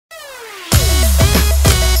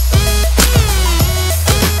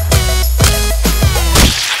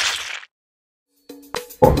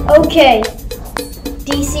Okay,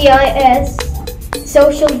 DCIS,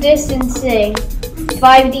 social distancing,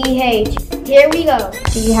 5DH, here we go.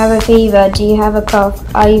 Do you have a fever? Do you have a cough?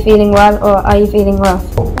 Are you feeling well or are you feeling rough?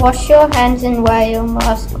 Wash your hands and wear your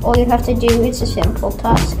mask. All you have to do is a simple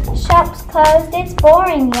task. Shop's closed, it's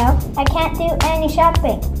boring, yo. I can't do any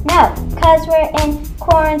shopping. No, cause we're in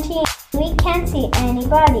quarantine. We can't see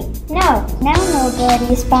anybody. No, now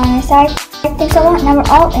nobody is by our side. Thanks a lot, now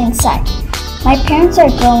we're all inside. My parents are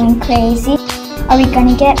going crazy. Are we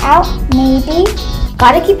gonna get out? Maybe.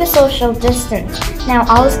 Gotta keep a social distance. Now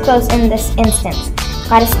all is closed in this instance.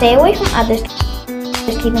 Gotta stay away from others,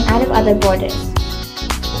 just keeping out of other borders.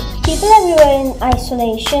 People everywhere in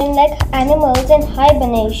isolation, like animals in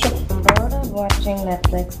hibernation. Bored of watching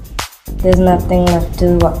Netflix. There's nothing left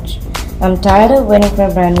to watch. I'm tired of waiting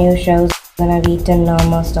for brand new shows when I've eaten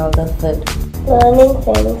almost all the food. Learning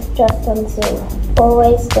things just on Zoom.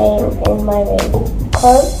 Always staying in my room.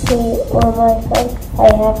 Can't see all my friends.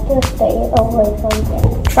 I have to stay away from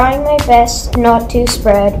them. Trying my best not to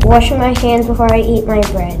spread. Washing my hands before I eat my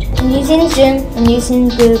bread. I'm using Zoom, I'm using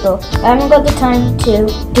Google. I haven't got the time to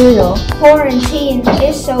doodle. Quarantine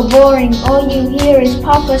is so boring. All you hear is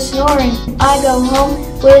Papa snoring. I go home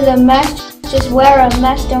with a mask. Just wear a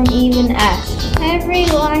mask, don't even ask.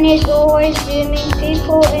 Everyone is always zooming.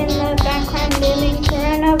 People in the background looming.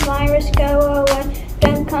 Coronavirus, go away.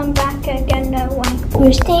 Don't come back again, no way.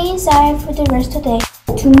 We're staying inside for the rest of the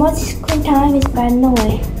day. Too much screen time is bad in the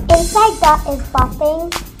way. Inside that is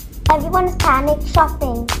bopping. Everyone's panic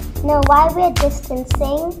shopping. Know why we're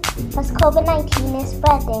distancing? Cause COVID-19 is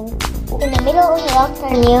spreading. In the middle of the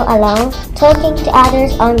lockdown, you alone, talking to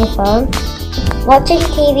others on your phone. Watching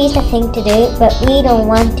TV is the thing to do, but we don't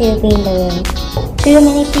want to be in the room. Too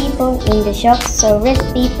many people in the shop, so risk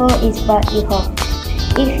people is what you hope.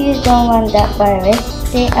 If you don't want that virus,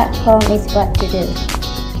 stay at home is what to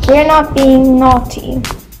do. We're not being naughty.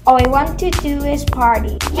 All we want to do is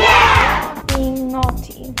party. Yeah! Being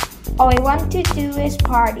naughty. All we want to do is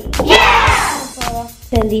party. Yeah! For us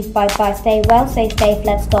to live by five, stay well, stay safe,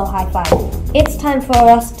 let's go high five. It's time for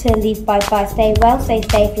us to live by five, stay well, stay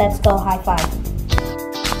safe, let's go high five.